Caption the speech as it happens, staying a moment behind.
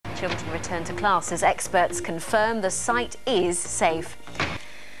children return to class as experts confirm the site is safe.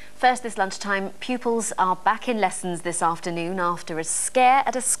 First this lunchtime, pupils are back in lessons this afternoon after a scare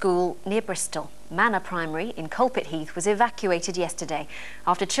at a school near Bristol. Manor Primary in Coalpit Heath was evacuated yesterday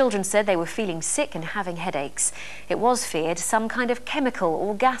after children said they were feeling sick and having headaches. It was feared some kind of chemical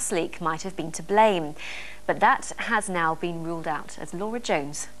or gas leak might have been to blame, but that has now been ruled out, as Laura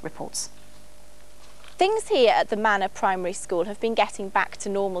Jones reports. Things here at the Manor Primary School have been getting back to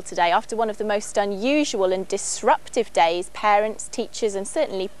normal today after one of the most unusual and disruptive days parents, teachers and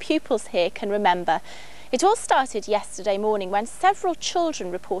certainly pupils here can remember. It all started yesterday morning when several children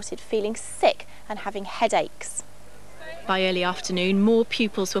reported feeling sick and having headaches. By early afternoon, more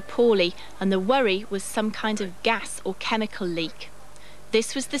pupils were poorly and the worry was some kind of gas or chemical leak.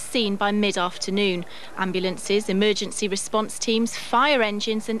 This was the scene by mid-afternoon. Ambulances, emergency response teams, fire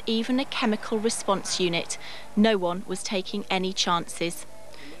engines and even a chemical response unit. No one was taking any chances.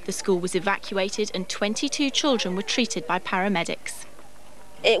 The school was evacuated and 22 children were treated by paramedics.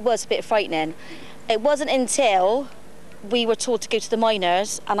 It was a bit frightening. It wasn't until we were told to go to the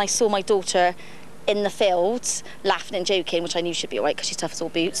miners and I saw my daughter in the fields laughing and joking, which I knew she'd be all right because she's tough as all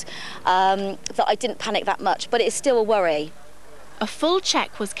boots, that I didn't panic that much, but it's still a worry. A full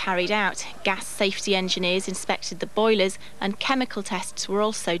check was carried out. Gas safety engineers inspected the boilers and chemical tests were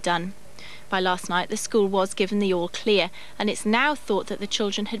also done. By last night, the school was given the all clear and it's now thought that the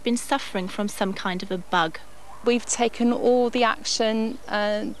children had been suffering from some kind of a bug. We've taken all the action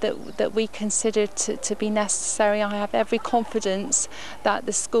that we consider to be necessary. I have every confidence that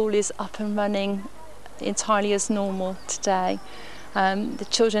the school is up and running entirely as normal today. The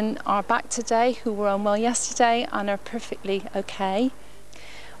children are back today who were unwell yesterday and are perfectly okay.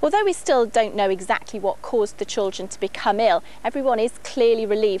 Although we still don't know exactly what caused the children to become ill, everyone is clearly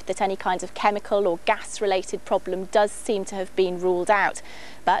relieved that any kind of chemical or gas-related problem does seem to have been ruled out.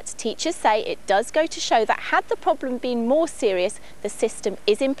 But teachers say it does go to show that had the problem been more serious, the system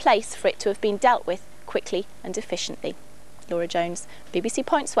is in place for it to have been dealt with quickly and efficiently. Laura Jones, BBC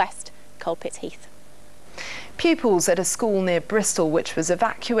Points West, Coalpit Heath. Pupils at a school near Bristol, which was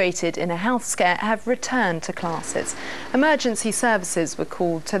evacuated in a health scare, have returned to classes. Emergency services were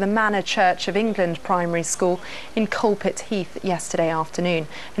called to the Manor Church of England Primary School in Coalpit Heath yesterday afternoon.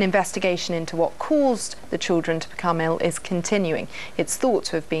 An investigation into what caused the children to become ill is continuing. It's thought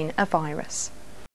to have been a virus.